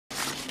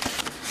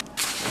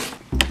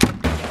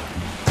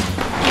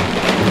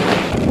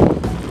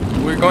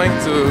going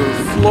to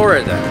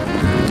Florida.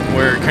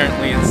 We're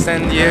currently in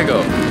San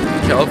Diego,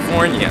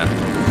 California.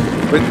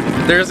 But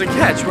there's a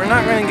catch. We're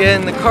not going to get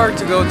in the car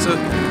to go to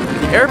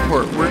the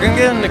airport. We're going to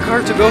get in the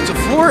car to go to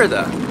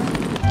Florida.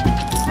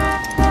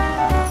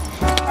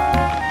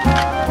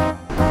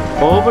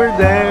 Over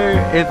there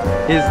it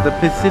is the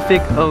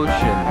Pacific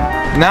Ocean.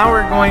 Now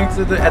we're going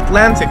to the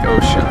Atlantic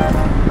Ocean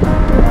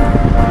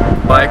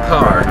by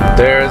car.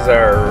 There's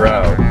our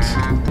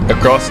route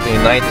across the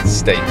United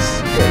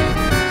States.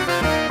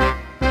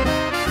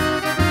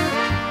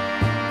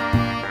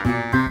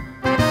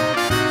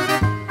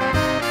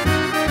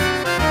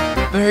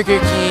 Burger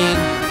King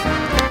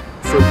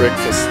for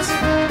breakfast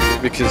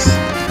because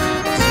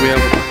we have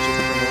a bunch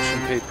of promotion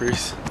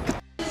papers.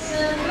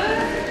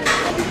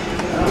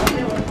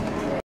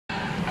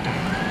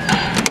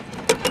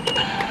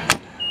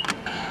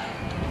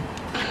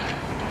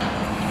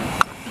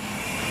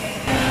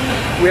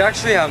 We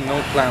actually have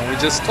no plan. We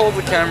just told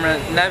the camera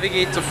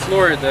navigate to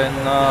Florida,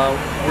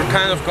 and we're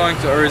kind of going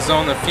to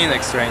Arizona,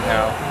 Phoenix right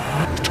now.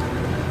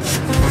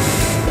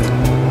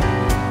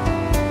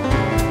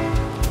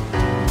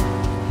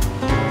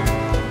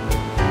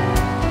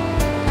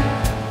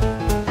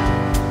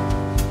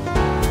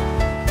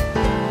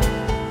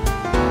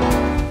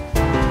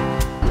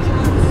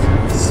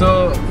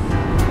 So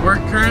we're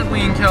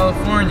currently in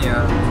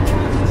California,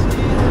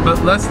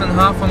 but less than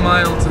half a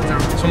mile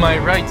to my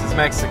right is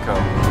Mexico.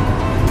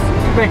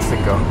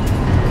 Mexico,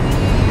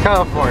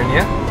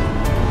 California,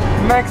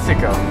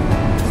 Mexico.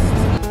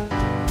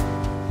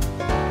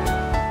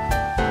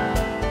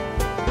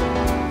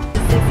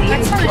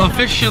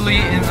 Officially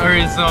in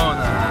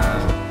Arizona.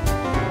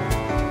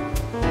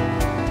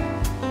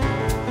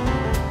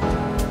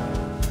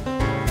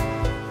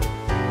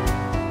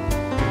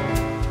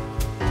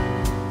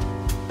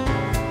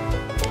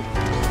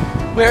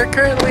 We're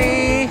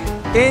currently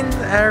in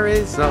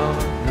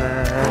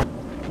Arizona.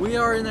 We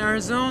are in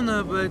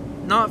Arizona, but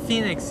not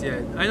Phoenix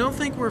yet. I don't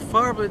think we're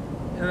far, but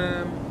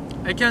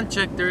I can't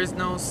check. There is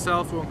no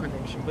cell phone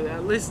connection, but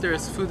at least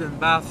there's food and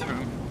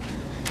bathroom.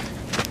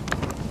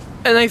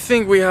 And I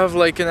think we have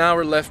like an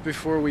hour left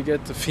before we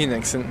get to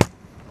Phoenix. And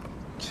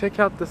check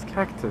out this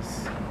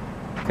cactus.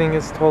 Thing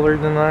is taller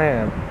than I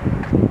am.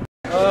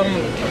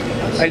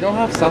 I don't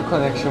have cell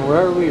connection.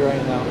 Where are we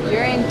right now?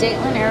 You're in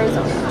Dayton,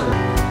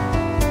 Arizona.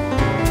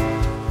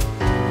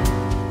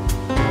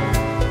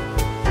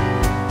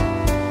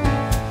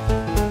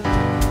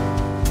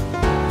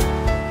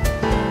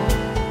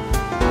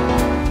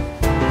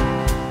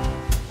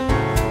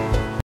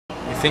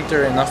 I think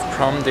there are enough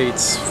prom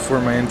dates for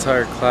my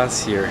entire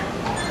class here.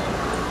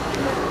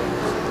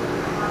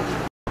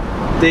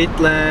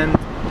 Dateland,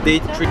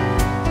 date tree.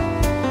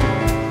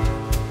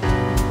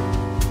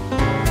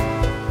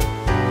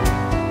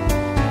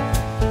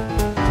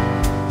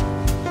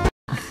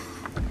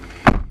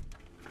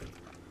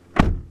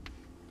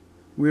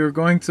 We are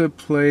going to a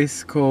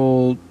place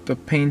called the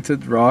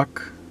Painted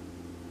Rock.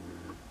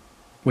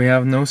 We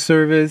have no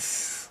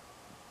service.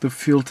 The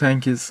fuel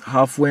tank is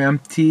halfway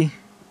empty.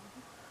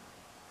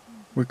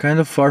 We're kind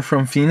of far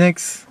from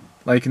Phoenix,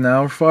 like an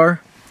hour far.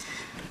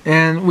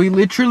 And we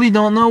literally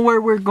don't know where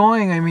we're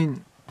going. I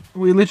mean,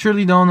 we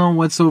literally don't know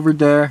what's over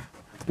there.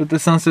 But the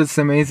sunset's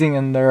amazing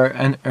and there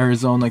are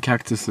Arizona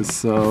cactuses,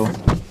 so...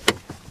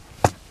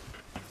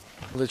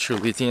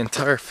 Literally, the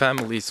entire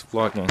family's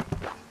vlogging.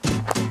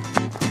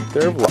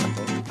 They're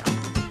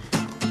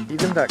vlogging.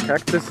 Even that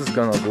cactus is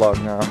gonna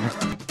vlog now.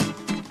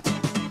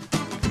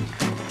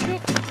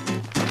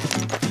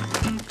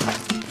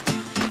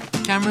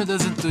 Camera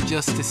doesn't do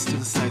justice to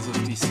the size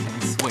of these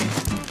things. Wait.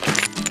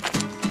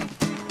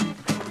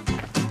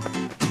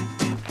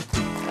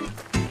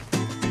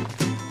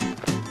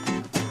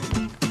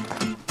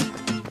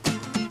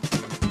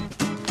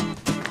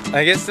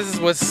 I guess this is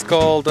what's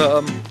called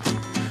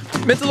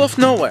middle of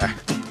nowhere.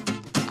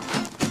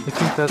 I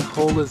think that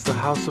hole is the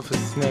house of a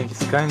snake.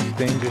 It's kind of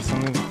dangerous.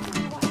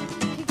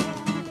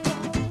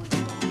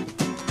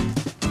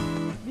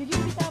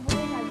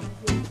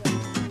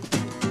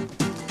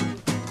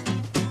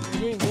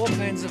 Doing all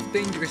kinds of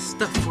dangerous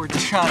stuff for the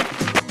shot.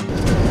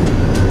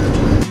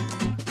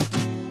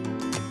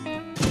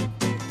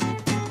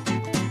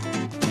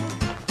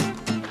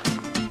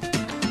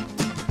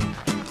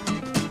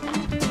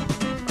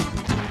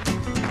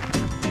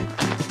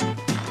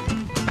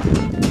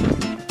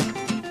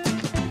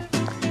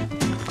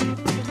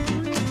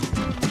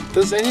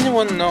 Does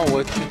anyone know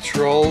what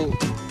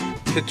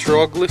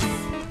petroglyph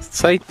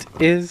site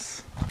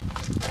is?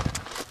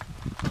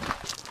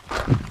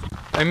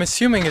 I'm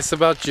assuming it's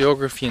about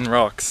geography and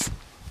rocks.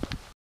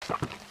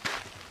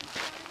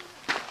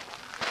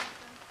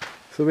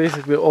 So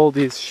basically all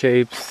these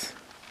shapes,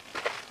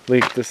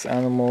 like this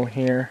animal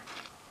here,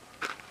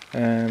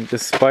 and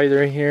this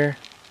spider here,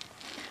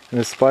 and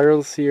the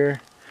spirals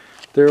here,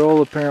 they're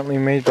all apparently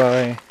made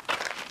by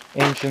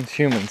ancient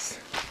humans.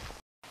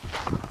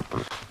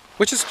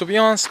 Which is, to be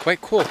honest, quite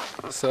cool.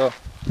 So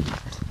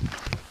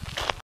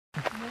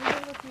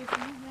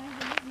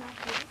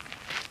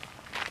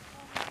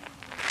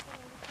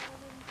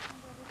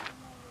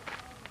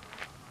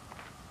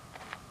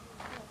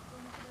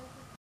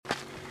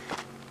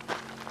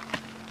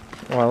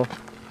Well,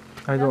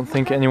 I don't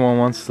think anyone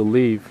wants to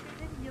leave.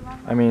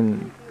 I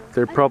mean,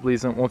 there probably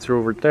isn't water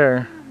over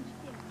there.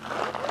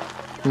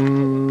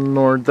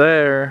 Nor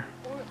there.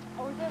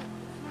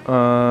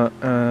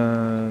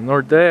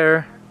 Nor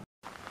there.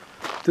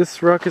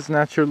 This rock is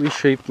naturally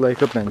shaped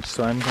like a bench,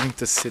 so I'm going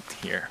to sit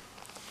here.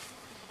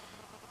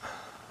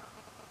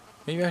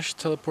 Maybe I should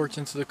teleport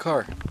into the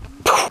car.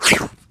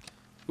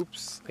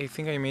 Oops, I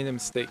think I made a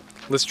mistake.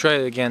 Let's try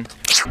it again.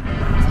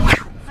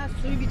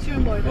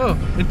 Oh,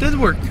 it did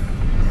work.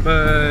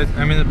 But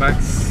I'm in the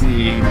back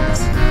seat.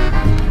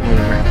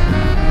 Whatever.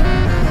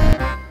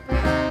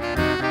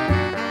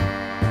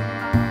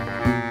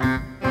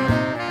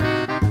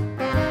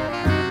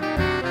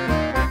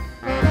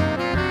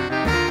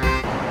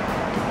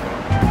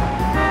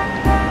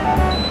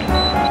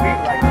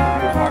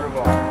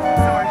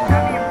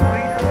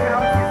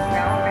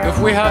 If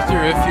we have to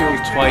refuel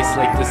twice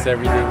like this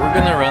every day, we're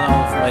gonna run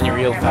out of money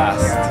real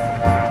fast.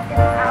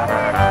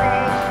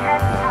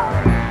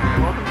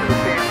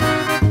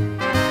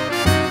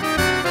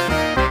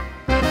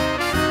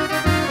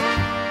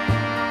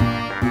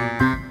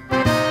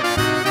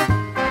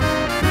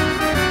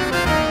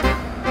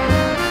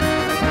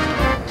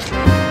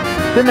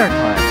 Dinner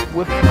time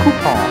with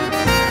coupons.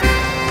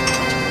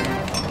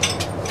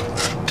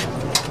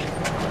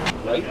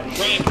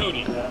 Brian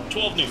Cody,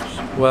 12 News.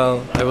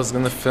 Well, I was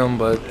gonna film,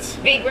 but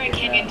Big Red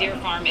Canyon Deer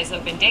Farm is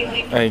open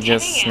daily from I 10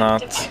 guess a.m.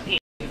 not. to 5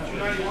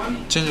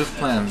 p.m. Change of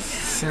plans.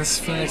 Since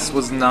Phoenix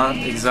was not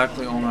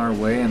exactly on our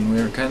way and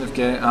we were kind of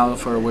getting out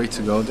of our way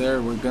to go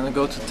there, we're gonna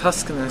go to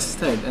Tuscan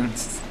instead and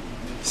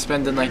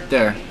spend the night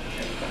there.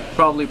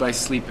 Probably by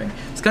sleeping.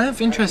 It's kind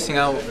of interesting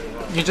how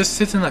you just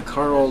sit in a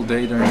car all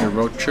day during a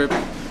road trip,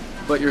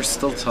 but you're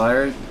still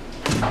tired.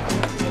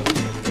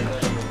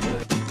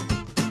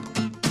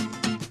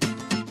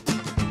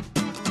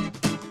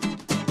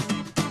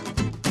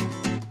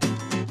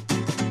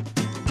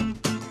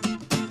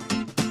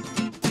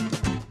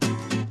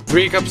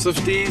 Three cups of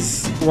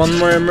these, one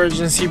more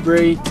emergency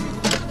break,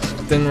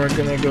 then we're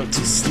gonna go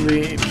to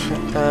sleep.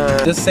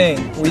 Just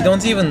saying, we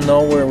don't even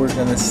know where we're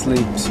gonna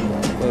sleep, so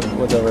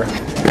whatever.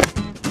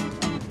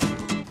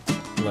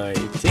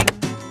 Lighting.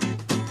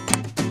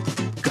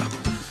 Go.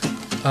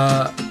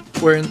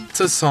 We're in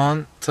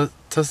Tucson.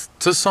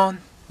 Tucson?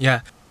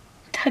 Yeah.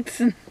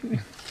 Tucson.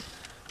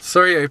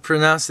 Sorry, I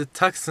pronounced it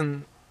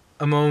Tucson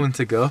a moment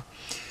ago.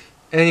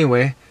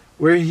 Anyway,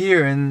 we're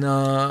here and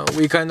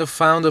we kind of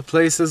found the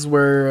places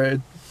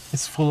where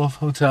it's full of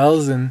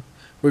hotels and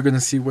we're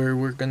gonna see where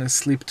we're gonna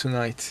sleep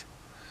tonight.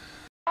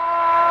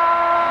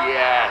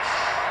 Yes.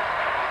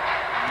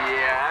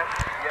 Yeah.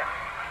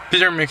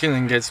 Peter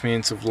McKinnon gets me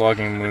into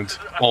vlogging mood.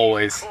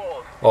 Always.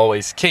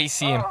 Always.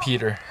 Casey and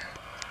Peter.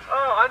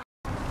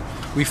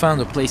 We found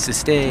a place to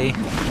stay.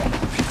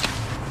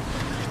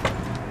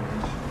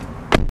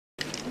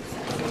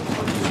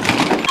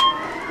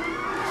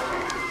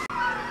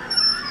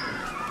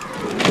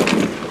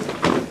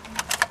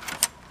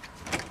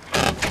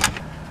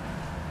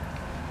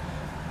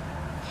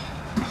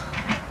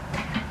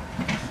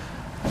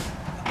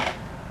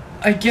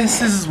 I guess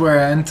this is where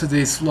I end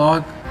today's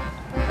vlog.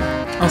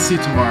 I'll see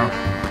you tomorrow.